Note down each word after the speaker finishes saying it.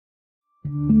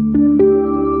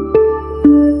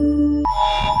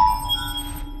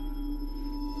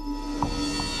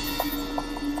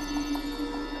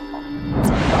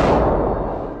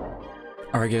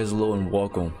Alright guys, hello and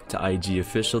welcome to I.E.G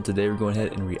official. Today we're going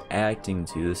ahead and reacting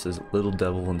to this is Little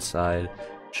Devil Inside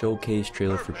showcase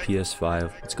trailer for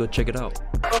PS5. Let's go check it out.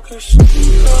 Let's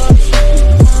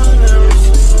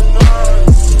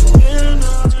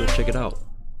go check it out.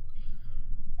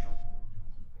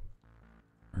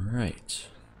 Alright.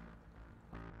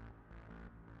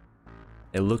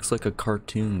 It looks like a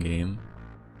cartoon game.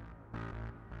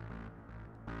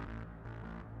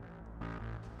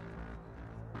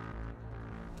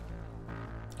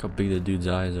 Look how big the dude's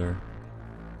eyes are.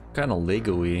 Kinda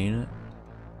Lego-y, ain't it?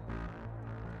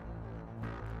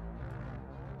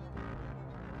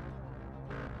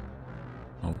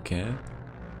 Okay.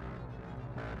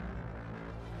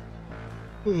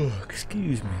 Oh,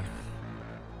 excuse me.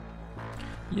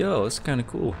 Yo, it's kinda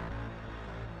cool.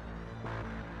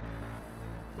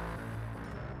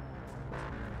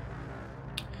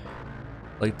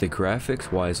 Like the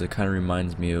graphics wise, it kinda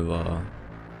reminds me of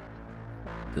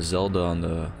the Zelda on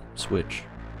the Switch.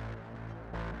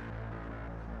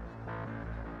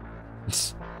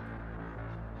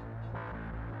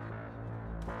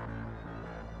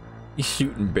 He's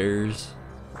shooting bears.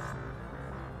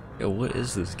 Yo, what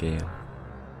is this game?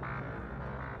 I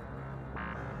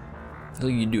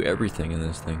think you can do everything in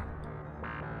this thing.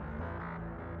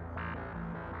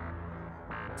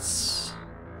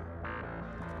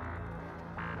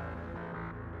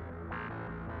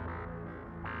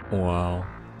 Wow.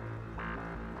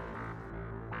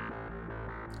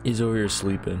 He's over here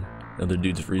sleeping. The other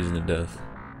dude's freezing to death.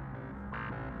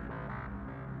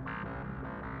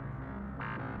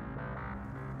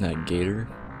 That gator.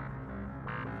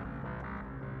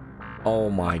 Oh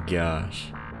my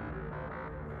gosh.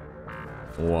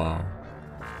 Wow.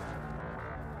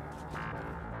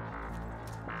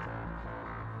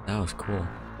 That was cool.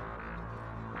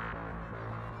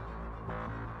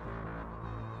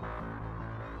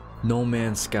 No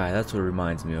Man's Sky, that's what it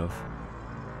reminds me of.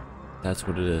 That's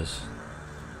what it is.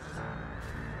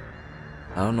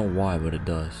 I don't know why, but it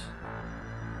does.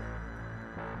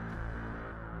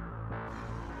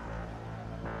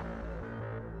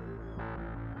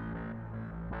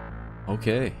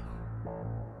 Okay.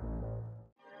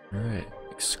 Alright,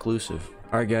 exclusive.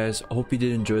 Alright guys, I hope you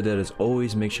did enjoy that. As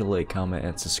always, make sure to like, comment,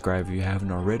 and subscribe if you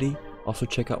haven't already. Also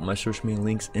check out my social media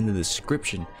links in the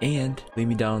description. And leave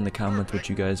me down in the comments what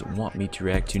you guys want me to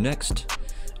react to next.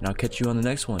 And I'll catch you on the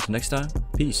next one. So next time,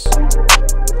 peace.